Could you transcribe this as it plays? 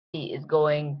is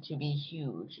going to be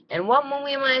huge. And what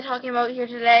movie am I talking about here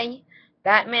today?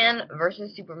 Batman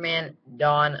vs. Superman: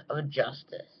 Dawn of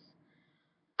Justice.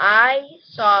 I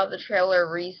saw the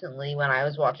trailer recently when I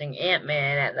was watching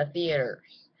Ant-Man at the theaters.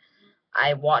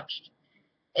 I watched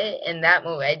it, and that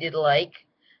movie I did like,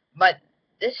 but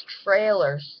this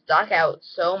trailer stuck out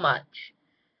so much.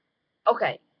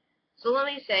 Okay, so let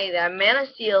me say that Man of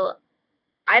Steel,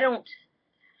 I don't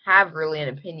have really an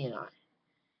opinion on it.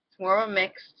 It's more of a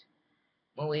mixed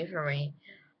movie for me.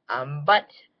 But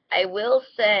I will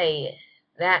say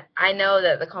that I know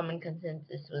that the common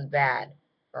consensus was bad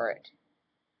for it.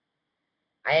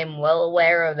 I am well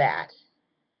aware of that.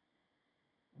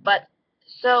 But,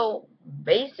 so,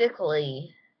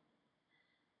 basically,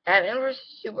 Batman vs.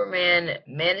 Superman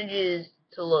manages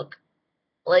to look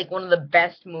like one of the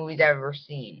best movies I've ever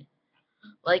seen.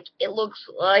 Like, it looks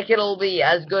like it'll be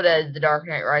as good as The Dark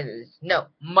Knight Rises. No,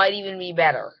 might even be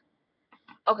better.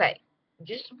 Okay,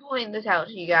 just to point this out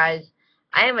to you guys,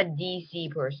 I am a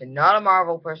DC person, not a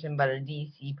Marvel person, but a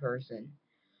DC person.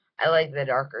 I like the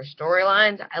darker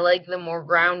storylines. I like the more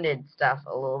grounded stuff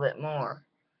a little bit more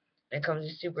when it comes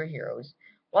to superheroes.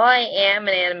 While I am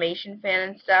an animation fan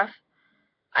and stuff,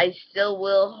 I still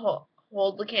will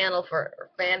hold the candle for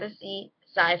fantasy,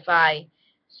 sci-fi,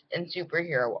 and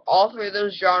superhero. All three of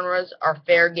those genres are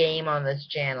fair game on this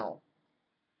channel.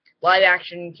 Live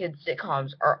action kids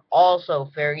sitcoms are also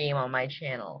fair game on my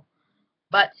channel.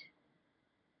 But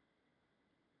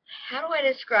how do I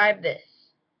describe this?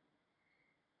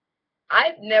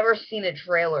 I've never seen a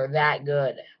trailer that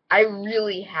good. I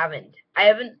really haven't. I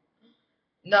haven't.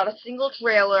 Not a single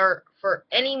trailer for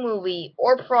any movie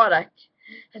or product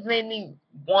has made me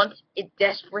want it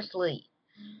desperately.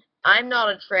 I'm not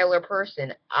a trailer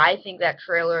person. I think that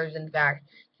trailers, in fact,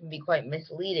 can be quite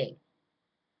misleading.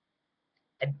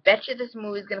 I bet you this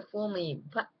movie is going to fool me,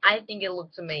 but I think it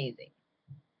looks amazing.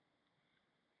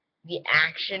 The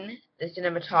action, the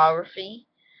cinematography,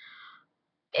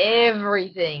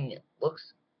 everything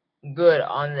looks good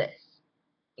on this.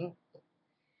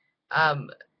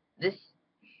 This,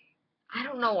 I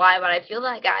don't know why, but I feel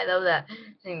that guy though that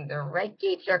saying the red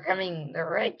capes are coming, the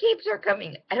red capes are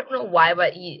coming. I don't know why,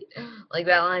 but like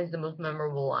that line's the most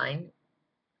memorable line.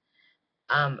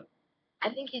 I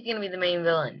think he's gonna be the main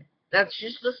villain. That's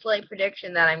just a slight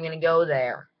prediction that I'm gonna go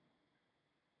there.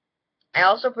 I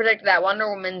also predict that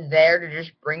Wonder Woman's there to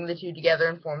just bring the two together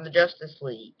and form the Justice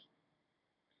League.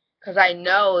 Because I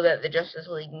know that the Justice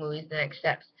League movie is the next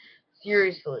steps.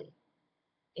 Seriously.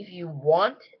 If you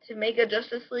want to make a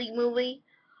Justice League movie,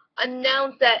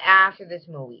 announce that after this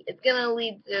movie. It's going to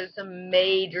lead to some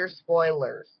major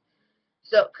spoilers.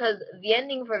 So, because the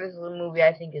ending for this movie,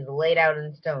 I think, is laid out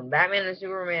in stone. Batman and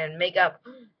Superman make up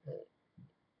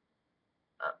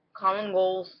common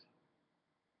goals.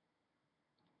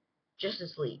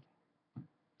 Justice League.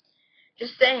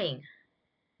 Just saying.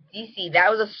 DC, that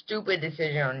was a stupid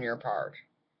decision on your part.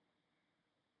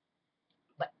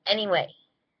 But anyway,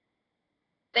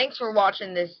 thanks for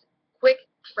watching this quick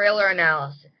trailer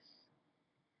analysis.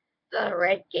 The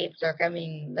red capes are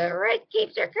coming. The red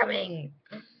capes are coming.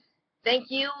 Thank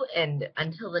you, and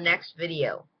until the next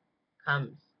video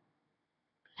comes.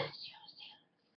 Bless you.